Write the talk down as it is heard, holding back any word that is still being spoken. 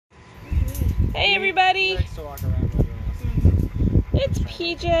Hey everybody! He likes to walk around with us. It's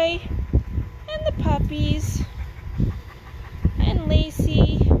PJ and the puppies and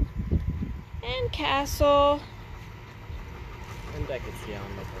Lacey and Castle And Beckett's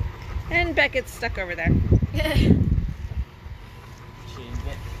yelling with her. and Beckett's stuck over there.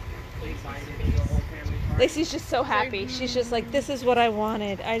 Lacey's just so happy. She's just like, this is what I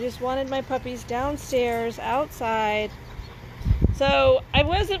wanted. I just wanted my puppies downstairs, outside. So I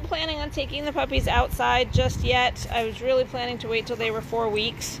wasn't planning on taking the puppies outside just yet. I was really planning to wait till they were 4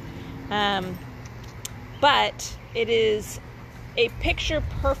 weeks. But it is a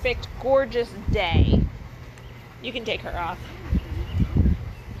picture-perfect, gorgeous day. You can take her off.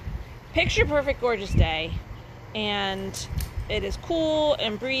 Picture-perfect, gorgeous day. And it is cool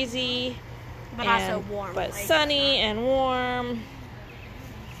and breezy. But also warm. But sunny and warm.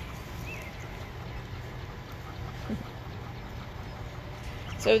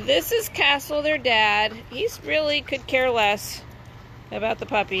 So this is Castle, their dad. He's really could care less about the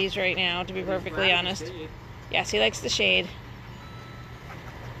puppies right now, to be perfectly honest. Yes, he likes the shade.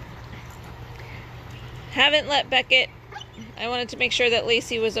 Haven't let Beckett. I wanted to make sure that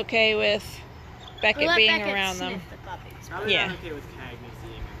Lacey was okay with Beckett being around them. The puppies. Probably Yeah. not okay with Cagney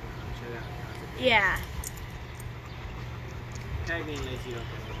seeing them. I'm sure that would cause it. Yeah. Cagney and Lacey don't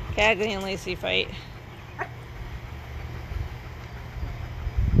get along. Cagney and Lacey fight.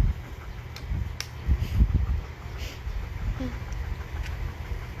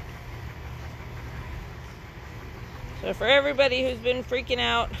 So for everybody who's been freaking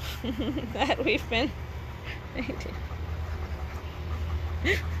out that we've been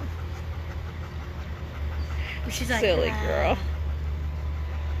She's like, silly girl.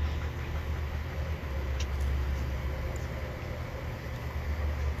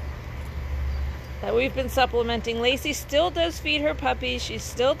 That we've been supplementing. Lacey still does feed her puppies. She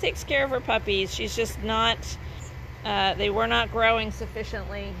still takes care of her puppies. She's just not, they were not growing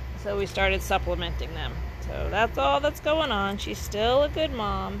sufficiently, so we started supplementing them. So that's all that's going on. She's still a good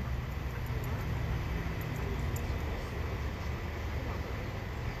mom.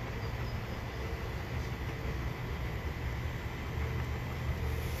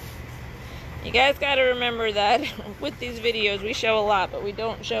 You guys got to remember that with these videos we show a lot, but we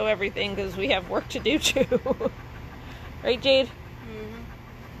don't show everything because we have work to do too. Right, Jade? Mm-hmm.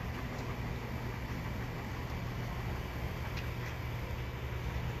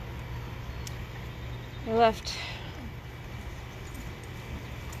 We left.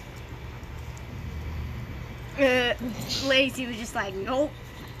 Lacey was just like, nope.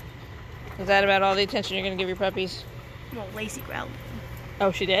 Is that about all the attention you're going to give your puppies? Well, Lacey growled.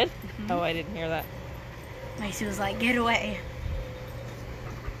 Oh, she did? Oh, I didn't hear that. Lacey was like, get away.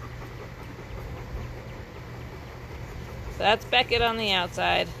 So that's Beckett on the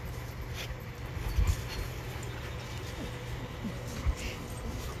outside.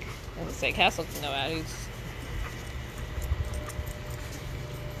 I was say Castle can go out. He's...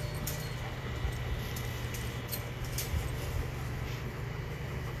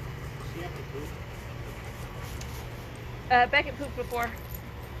 Beckett pooped before.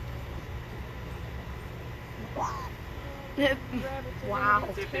 Wow.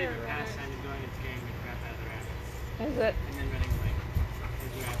 It's their favorite pastime is going and scaring the crap out of the rabbits. Is it? And then running away.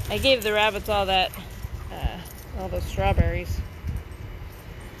 There's rabbits. I gave the rabbits all that, all those strawberries.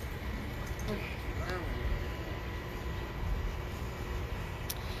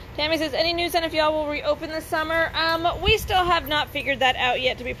 Tammy says, any news on if y'all will reopen this summer? We still have not figured that out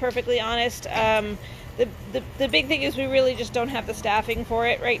yet, to be perfectly honest. The big thing is we really just don't have the staffing for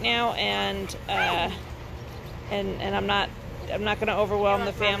it right now, and I'm not going to overwhelm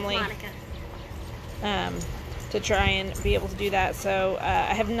the family to try and be able to do that. So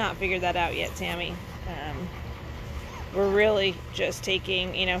I have not figured that out yet, Tammy. We're really just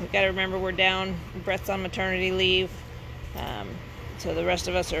taking, you know, we've got to remember we're down. Brett's on maternity leave. So the rest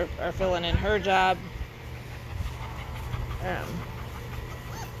of us are filling in her job.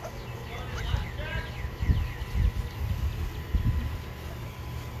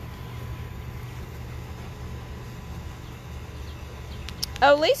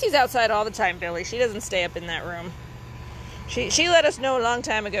 Oh, Lacey's outside all the time, Billy. She doesn't stay up in that room. She let us know a long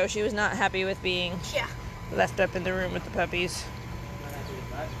time ago she was not happy with being left up in the room with the puppies.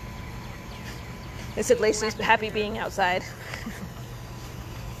 They said Lacey's happy being outside.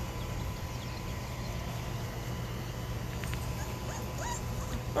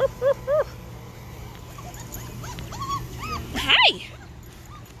 Hi!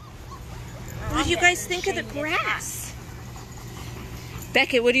 What do you guys think of the grass?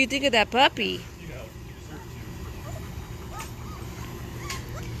 Beckett, what do you think of that puppy?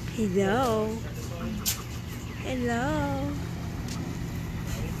 Hello. Hello.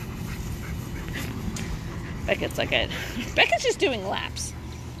 Beckett's Beckett's just doing laps.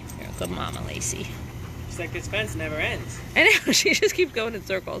 Here, good Mama Lacey. She's like, this fence never ends. I know, she just keeps going in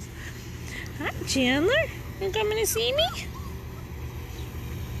circles. Hi, Chandler. You coming to see me?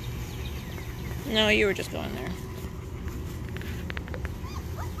 No, you were just going there.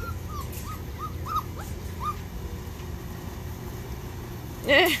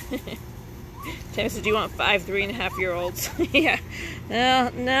 Tim said, do you want 5 3.5-year-olds? Yeah.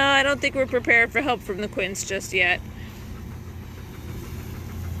 No, I don't think we're prepared for help from the Quins just yet.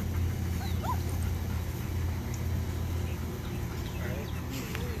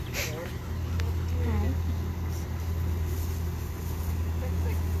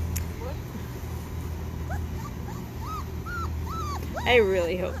 I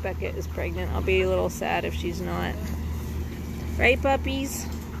really hope Beckett is pregnant. I'll be a little sad if she's not. Right, puppies?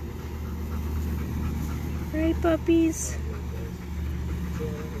 Right, puppies?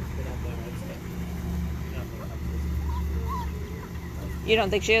 You don't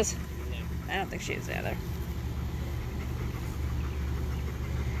think she is? I don't think she is either.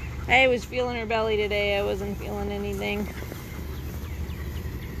 I was feeling her belly today. I wasn't feeling anything.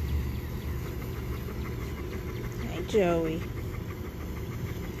 Hi, Joey.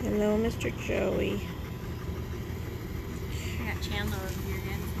 Hello, Mr. Joey. I got Chandler over here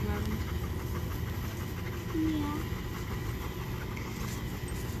again. Yeah.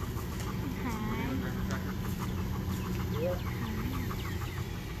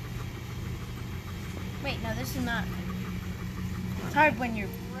 Wait, no, this is not. It's hard when you're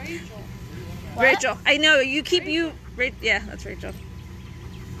Rachel. What? Rachel. I know, you keep yeah, that's Rachel.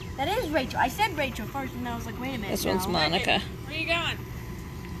 That is Rachel. I said Rachel first, and I was like, wait a minute. This one's Monica. Where you going?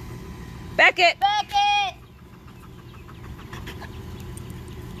 Beckett! Beckett!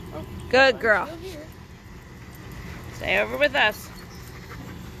 Good girl. Stay over with us.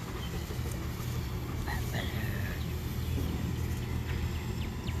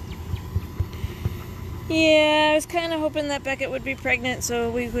 Yeah, I was kind of hoping that Beckett would be pregnant so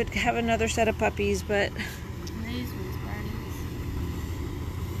we would have another set of puppies, but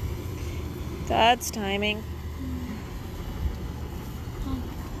God's timing.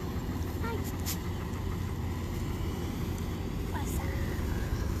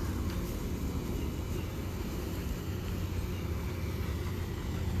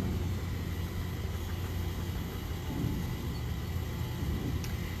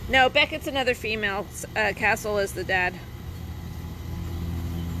 No, Beckett's another female. Castle is the dad.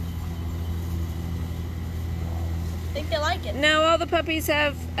 I think they like it. No, all the puppies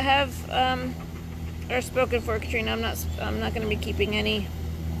are spoken for, Katrina. I'm not going to be keeping any.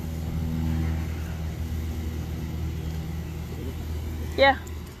 Yeah,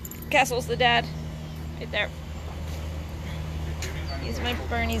 Castle's the dad, right there. He's my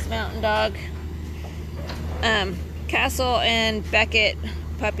Bernese Mountain Dog. Castle and Beckett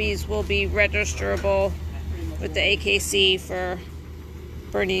puppies will be registerable with the AKC for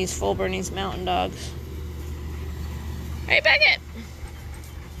full Bernese Mountain Dogs. Hey, Beckett!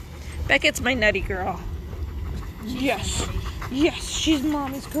 Beckett's my nutty girl. Yes. Yes, she's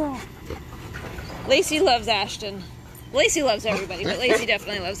Mommy's girl. Lacey loves Ashton. Lacey loves everybody, but Lacey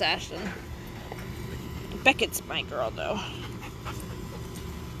definitely loves Ashton. Beckett's my girl, though.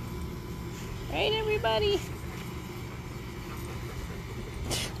 Right, everybody?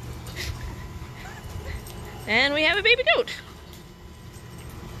 And we have a baby goat.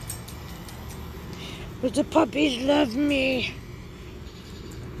 But the puppies love me.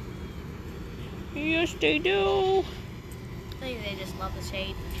 Yes, they do. I think they just love the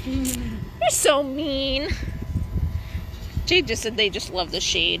shade. They're so mean. Jade just said they just love the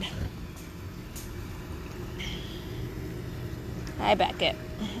shade. Hi, Beckett.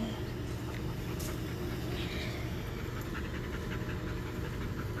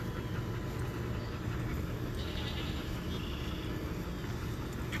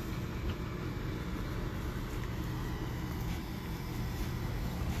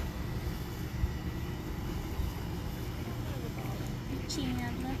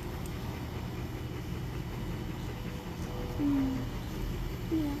 Chandler.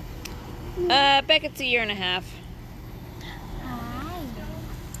 Beckett's 1.5 years. Hi.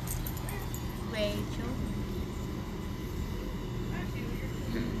 Rachel.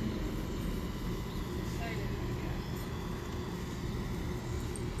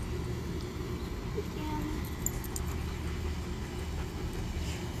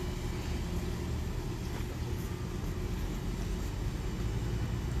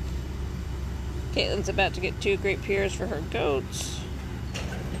 Caitlin's about to get 2 Great Pyrenees for her goats.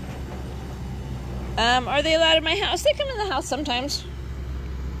 Are they allowed in my house? They come in the house sometimes.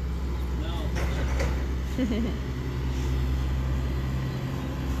 No.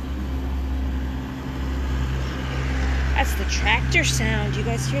 That's the tractor sound. You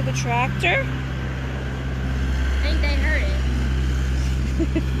guys hear the tractor? I think they heard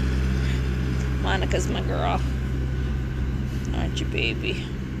it. Monica's my girl. Aren't you, baby?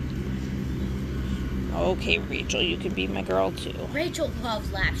 Okay, Rachel, you can be my girl too. Rachel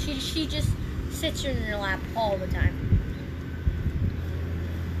loves laps. She just sits in her lap all the time.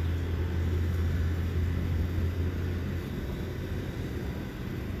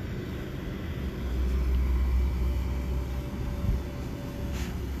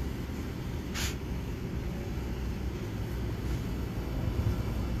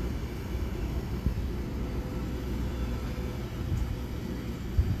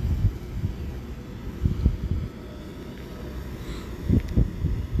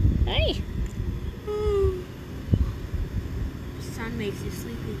 Hey. The sun makes you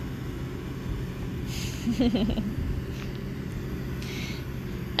sleepy.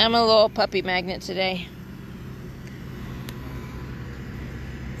 I'm a little puppy magnet today.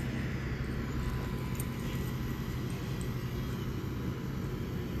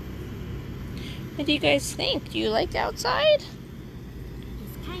 What do you guys think? Do you like outside?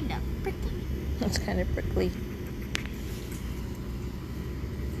 It's kind of prickly. It's kind of prickly.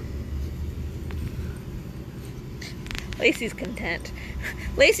 Lacey's content.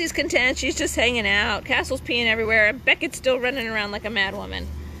 Lacey's content. She's just hanging out. Castle's peeing everywhere. And Beckett's still running around like a mad woman.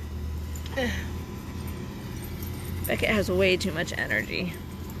 Beckett has way too much energy.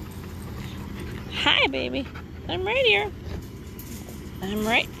 Hi, baby. I'm right here. I'm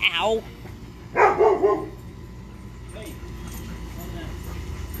right. Ow. Hey.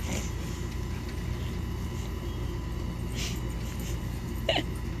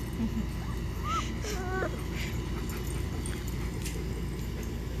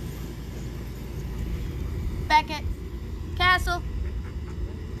 Beckett, Castle.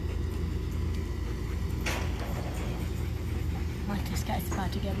 Like this guy's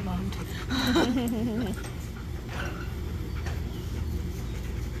about to get mugged.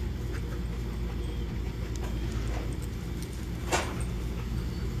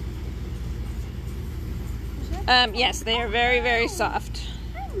 Yes, they are very, very soft.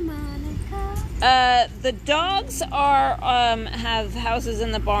 Hi, Monica. The dogs are have houses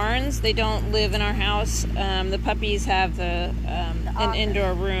in the barns. They don't live in our house. The puppies have an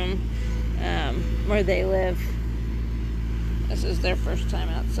indoor room where they live. This is their first time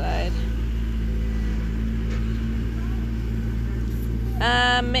outside.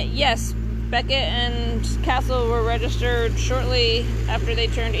 Yes, Beckett and Castle were registered shortly after they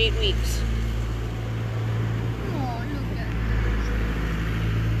turned 8 weeks. Oh, look at her.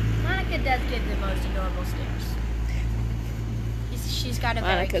 Monica does give the most adorable stares. She's got a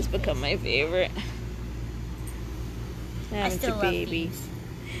very Monica's cute become my favorite. I Haven't still you, love baby? bees.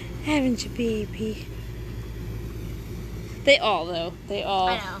 Haven't you, baby? They all, though. They all.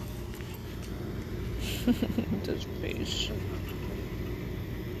 I know. This face.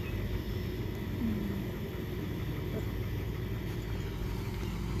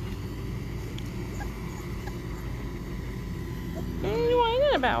 What are you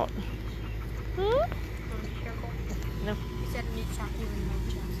whining about? Hmm? Careful. No. You said it needs chocolate in my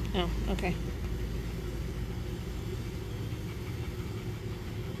chest. Oh, okay.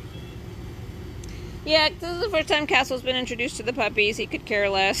 Yeah, this is the first time Castle's been introduced to the puppies. He could care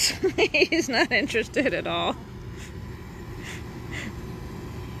less. He's not interested at all.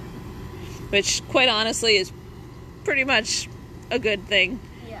 Which, quite honestly, is pretty much a good thing.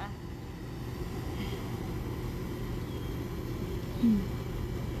 Yeah.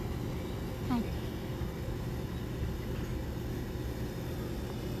 Hi.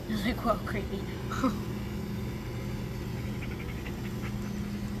 I was like, whoa, creepy.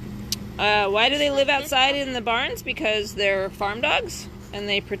 Why do they live outside in the barns? Because they're farm dogs, and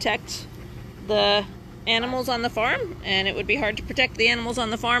they protect the animals on the farm, and it would be hard to protect the animals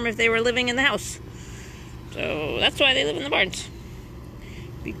on the farm if they were living in the house. So that's why they live in the barns.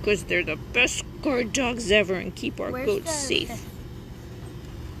 Because they're the best guard dogs ever and keep our goats safe.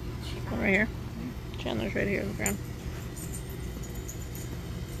 Right here. Chandler's right here on the ground.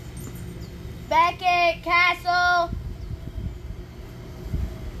 Beckett, Castle.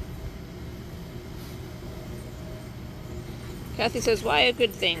 Kathy says, why a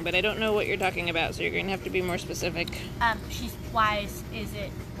good thing? But I don't know what you're talking about, so you're going to have to be more specific. Why is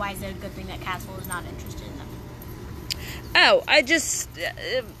it a good thing that Castle is not interested in them? Oh,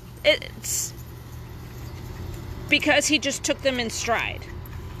 it's because he just took them in stride.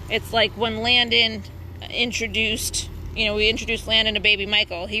 It's like when Landon introduced, we introduced Landon to baby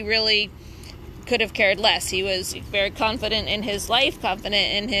Michael. He really could have cared less. He was very confident in his life,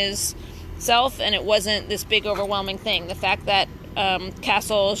 confident in his self, and it wasn't this big overwhelming thing. The fact that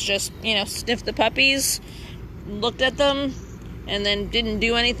Castles just, sniffed the puppies, looked at them, and then didn't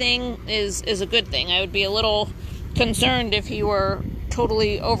do anything is a good thing. I would be a little concerned if he were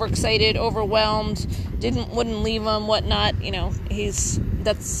totally overexcited, overwhelmed, wouldn't leave them, whatnot.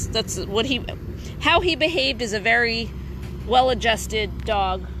 How he behaved is a very well-adjusted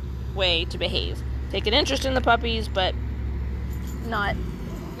dog way to behave. Take an interest in the puppies, but not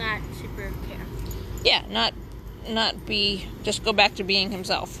super care. Yeah, just go back to being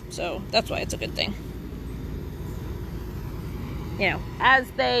himself. So that's why it's a good thing. As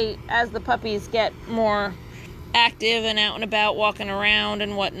the puppies get more active and out and about, walking around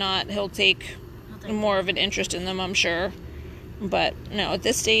and whatnot, he'll take more of an interest in them, I'm sure. But no, at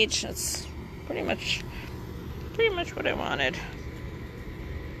this stage, that's pretty much what I wanted.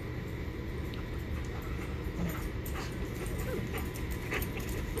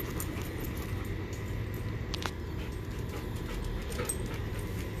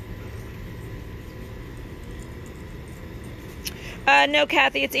 No,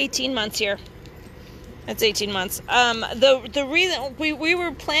 Kathy, it's 18 months here. It's 18 months. The reason we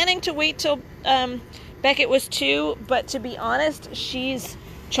were planning to wait till Beckett was 2, but to be honest, she's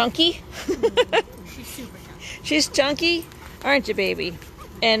chunky. She's super chunky. She's chunky, aren't you, baby?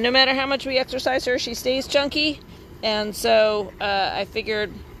 And no matter how much we exercise her, she stays chunky. And so I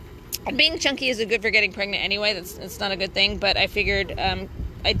figured being chunky isn't good for getting pregnant anyway. It's not a good thing. But I figured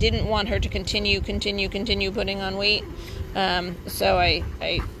I didn't want her to continue putting on weight. So I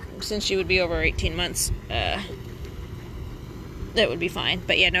since she would be over 18 months, that would be fine.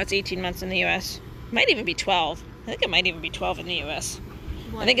 But yeah, no, it's 18 months in the U.S. Might even be 12. I think it might even be 12 in the U.S.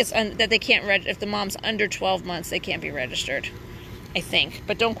 What? I think it's that they can't if the mom's under 12 months, they can't be registered. I think,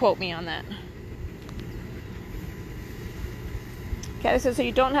 but don't quote me on that. Kathy says, so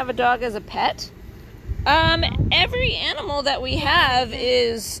you don't have a dog as a pet? Every animal that we have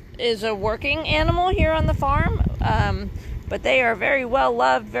is a working animal here on the farm. But they are very well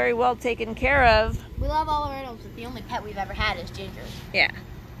loved, very well taken care of. We love all our animals, but the only pet we've ever had is Ginger. Yeah.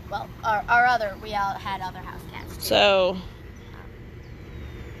 Well, we all had other house cats too. So,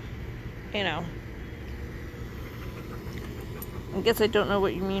 I guess I don't know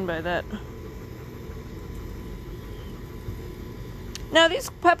what you mean by that. No, these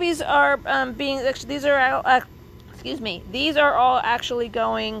puppies are these are all actually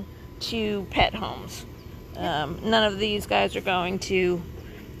going to pet homes. None of these guys are going to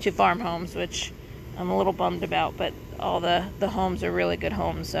farm homes, which I'm a little bummed about, but all the homes are really good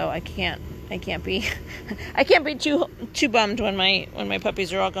homes, so I can't be too bummed when my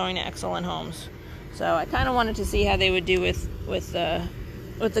puppies are all going to excellent homes. So I kind of wanted to see how they would do with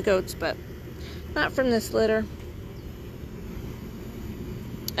the goats, but not from this litter.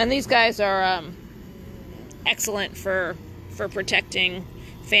 And these guys are excellent for protecting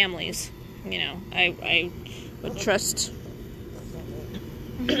families. I would trust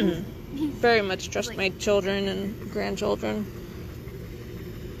very much trust my children and grandchildren.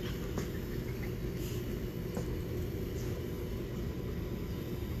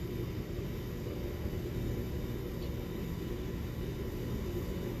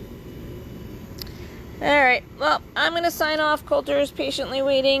 Alright, well, I'm going to sign off. Coulter is patiently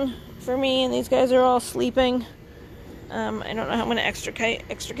waiting for me, and these guys are all sleeping. I don't know how I'm going to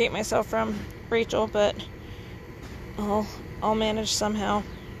extricate myself from Rachel, but I'll manage somehow.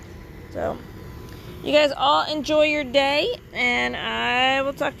 So, you guys all enjoy your day, and I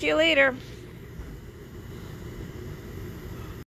will talk to you later.